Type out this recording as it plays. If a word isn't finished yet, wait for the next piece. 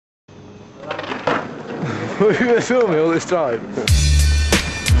What have you been filming all this time?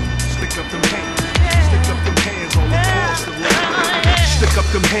 Stick up them hands all across the land. Stick up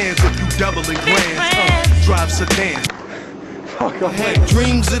them hands if you doubling grands. Drive sedans. Had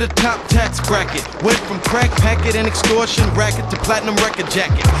dreams of the top tax bracket. Went from crack packet and extortion racket to platinum record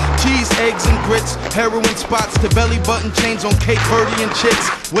jacket. Cheese, eggs, and grits, heroin spots to belly button chains on Cape Verdean chicks.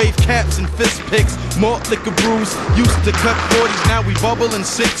 Wave caps and fist picks, malt liquor brews. Used to cut 40s, now we bubble in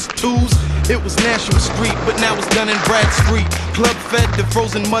 6.2s. It was National Street, but now it's done in Brad Street. Club fed to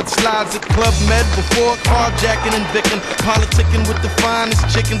frozen mudslides at Club Med before carjacking and vicking. Politicking with the finest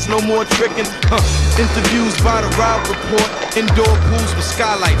chickens, no more tricking. Interviews by the Rob Report. Indoor pools with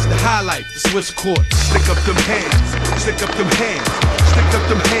skylights, the highlight, the Swiss court. Stick up them hands, stick up them hands. Stick up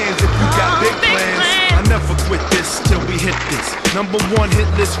them hands if you got big plans. I never quit this till we hit this. #1 hit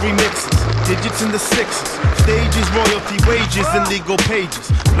list remixes, digits in the sixes. Stages, royalty wages, and legal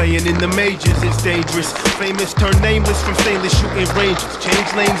pages. Playing in the majors is dangerous. Famous turn nameless from stainless shooting ranges.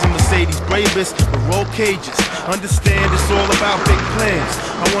 Change lanes in Mercedes bravest, but roll cages. Understand it's all about big plans.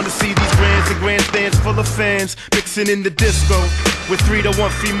 I wanna see these grands and grandstands full of fans. Mixing in the disco with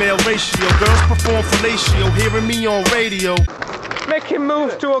 3-to-1 female ratio. Girls perform fellatio, hearing me on radio. Making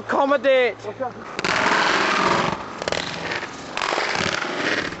moves to accommodate.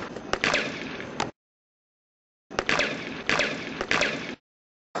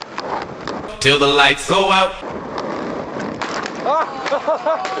 Till the lights go out.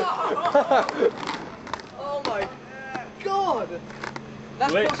 Oh my god!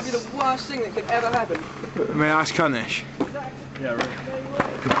 That's possibly the worst thing that could ever happen. May I ask Cunnish? Yeah,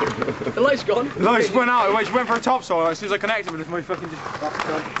 right. The light's gone. The lights went out, it went for a top saw. As soon as I connected with it, my fucking just...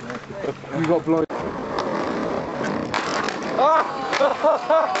 You got blown.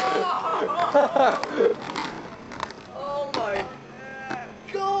 Oh my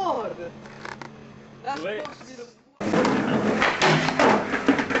god! That's possibly the...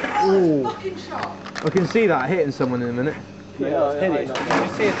 Oh, that's fucking sharp! I can see that hitting someone in a minute. Yeah, hit it. You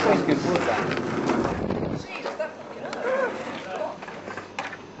see a twist good towards that. Jesus, that fucking hurt.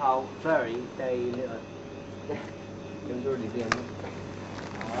 How very day little. It was already doing.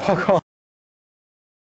 Fuck off.